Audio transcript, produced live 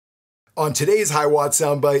On today's Hiwatt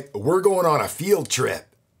Soundbite, we're going on a field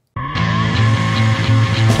trip.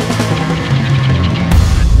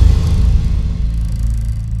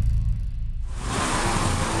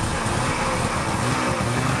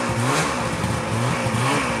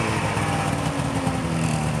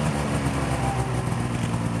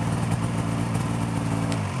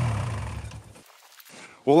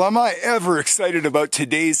 Well, am I ever excited about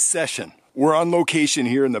today's session. We're on location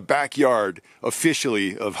here in the backyard,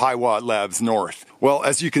 officially, of Hiwatt Labs North. Well,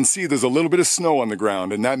 as you can see, there's a little bit of snow on the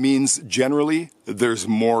ground, and that means, generally, there's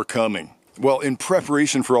more coming. Well, in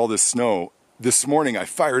preparation for all this snow, this morning I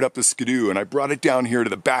fired up the Skidoo and I brought it down here to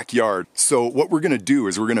the backyard. So what we're gonna do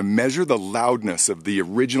is we're gonna measure the loudness of the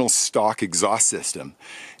original stock exhaust system.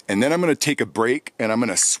 And then I'm going to take a break and I'm going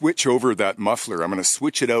to switch over that muffler. I'm going to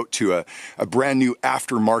switch it out to a brand new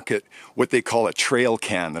aftermarket, what they call a trail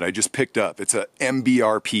can that I just picked up. It's a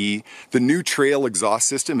MBRP. The new trail exhaust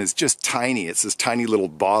system is just tiny. It's this tiny little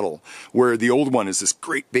bottle, where the old one is this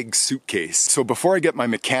great big suitcase. So before I get my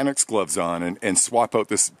mechanics gloves on and swap out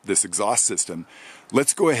this exhaust system,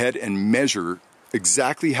 let's go ahead and measure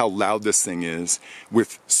exactly how loud this thing is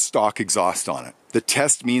with stock exhaust on it. The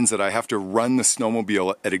test means that I have to run the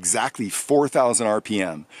snowmobile at exactly 4,000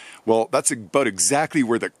 RPM. Well, that's about exactly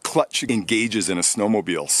where the clutch engages in a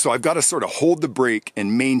snowmobile. So I've got to sort of hold the brake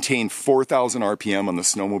and maintain 4,000 RPM on the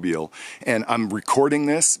snowmobile. And I'm recording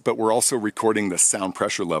this, but we're also recording the sound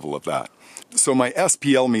pressure level of that. So my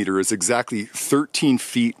SPL meter is exactly 13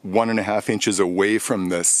 feet, 1.5 inches away from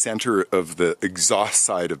the center of the exhaust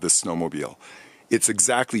side of the snowmobile. It's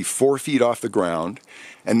exactly 4 feet off the ground,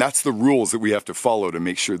 and that's the rules that we have to follow to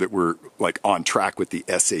make sure that we're like on track with the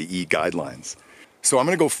SAE guidelines. So I'm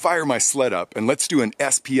gonna go fire my sled up and let's do an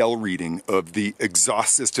SPL reading of the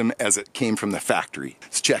exhaust system as it came from the factory.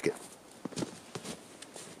 Let's check it.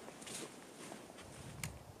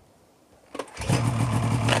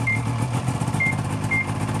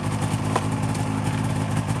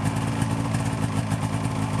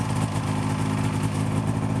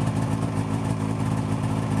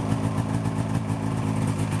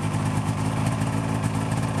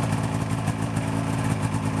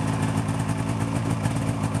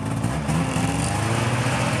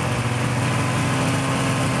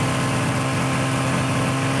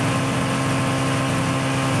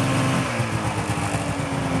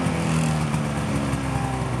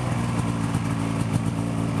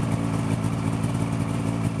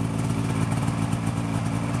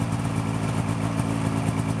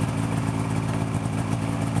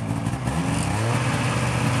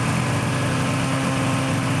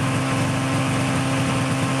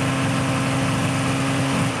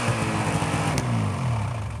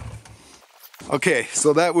 Okay,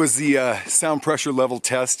 so that was the sound pressure level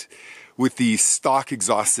test with the stock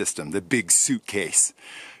exhaust system, the big suitcase.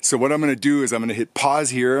 So what I'm going to do is I'm going to hit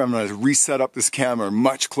pause here. I'm going to reset up this camera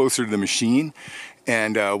much closer to the machine,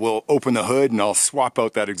 and we'll open the hood and I'll swap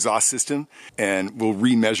out that exhaust system and we'll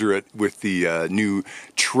remeasure it with the new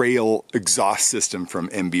trail exhaust system from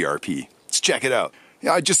MBRP. Let's check it out.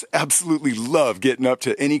 Yeah, I just absolutely love getting up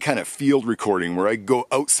to any kind of field recording where I go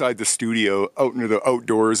outside the studio, out into the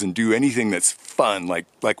outdoors and do anything that's fun, like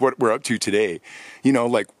what we're up to today. You know,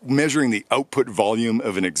 like measuring the output volume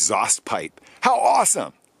of an exhaust pipe. How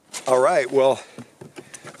awesome! All right, well,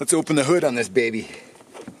 let's open the hood on this baby.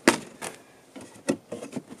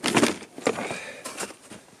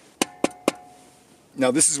 Now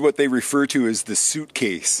this is what they refer to as the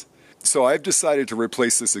suitcase. So I've decided to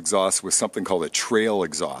replace this exhaust with something called a trail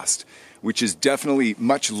exhaust, which is definitely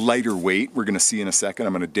much lighter weight. We're going to see in a second.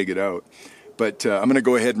 I'm going to dig it out. But I'm going to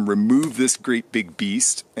go ahead and remove this great big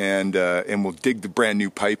beast, and we'll dig the brand new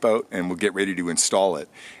pipe out and we'll get ready to install it.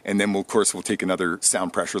 And then we'll take another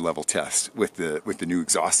sound pressure level test with the new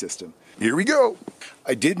exhaust system. Here we go.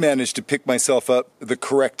 I did manage to pick myself up the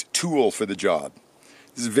correct tool for the job.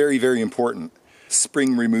 This is very, very important.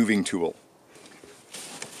 Spring removing tool.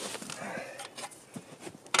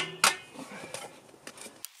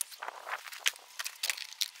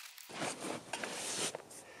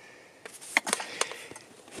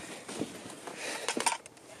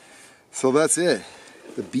 So that's it,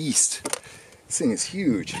 the beast. This thing is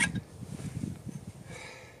huge.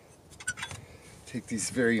 Take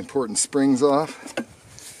these very important springs off.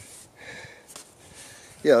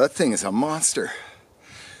 Yeah, that thing is a monster.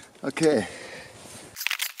 Okay.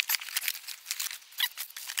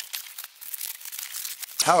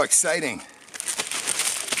 How exciting.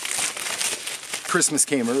 Christmas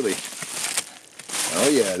came early. Oh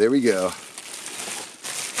yeah, there we go.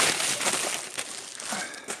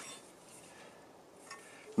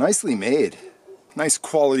 Nicely made. Nice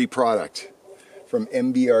quality product. from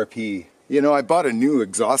MBRP. You know, I bought a new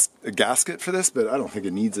exhaust gasket for this, but I don't think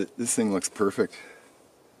it needs it. This thing looks perfect.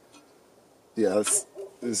 Yeah,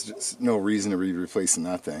 there's just no reason to be replacing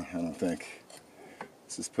that thing, I don't think.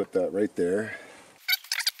 Let's just put that right there.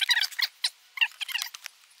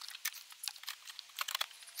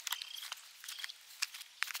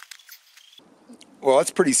 Well,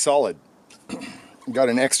 that's pretty solid. Got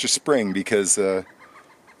an extra spring because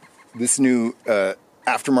this new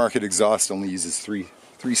aftermarket exhaust only uses three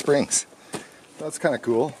springs. That's kind of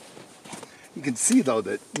cool. You can see though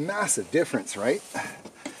the massive difference, right?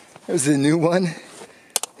 There's the new one.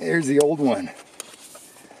 Here's the old one.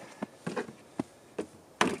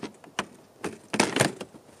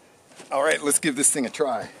 All right, let's give this thing a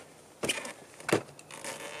try.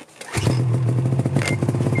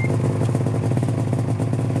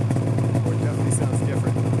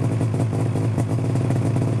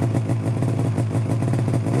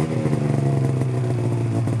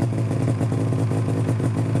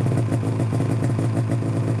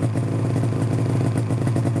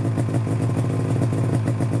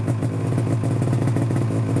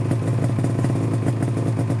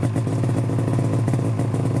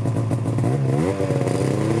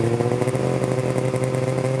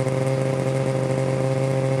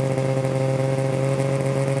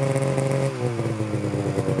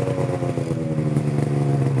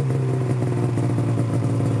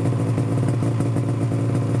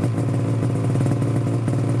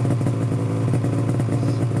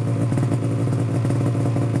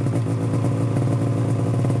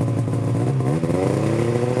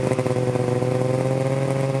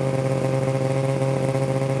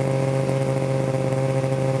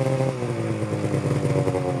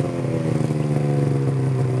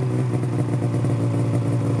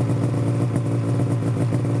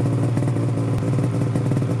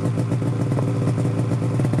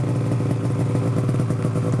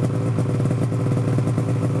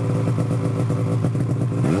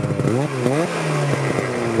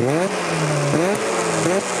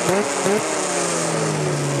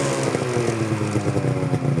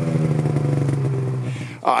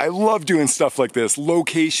 I love doing stuff like this,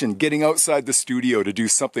 location, getting outside the studio to do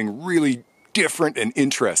something really different and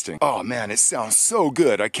interesting. Oh man, it sounds so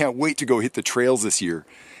good. I can't wait to go hit the trails this year.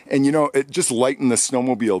 And you know, it just lightened the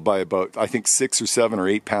snowmobile by about, I think 6 or 7 or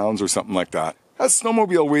 8 pounds or something like that. That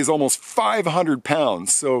snowmobile weighs almost 500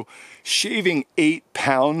 pounds, so shaving 8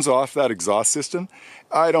 pounds off that exhaust system,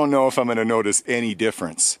 I don't know if I'm gonna notice any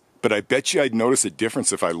difference. But I bet you I'd notice a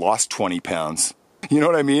difference if I lost 20 pounds. You know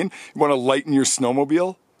what I mean? You wanna lighten your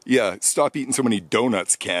snowmobile? Yeah, stop eating so many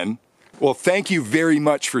donuts, Ken. Well, thank you very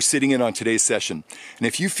much for sitting in on today's session. And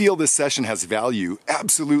if you feel this session has value,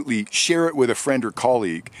 absolutely share it with a friend or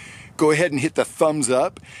colleague. Go ahead and hit the thumbs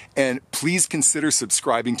up, and please consider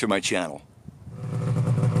subscribing to my channel.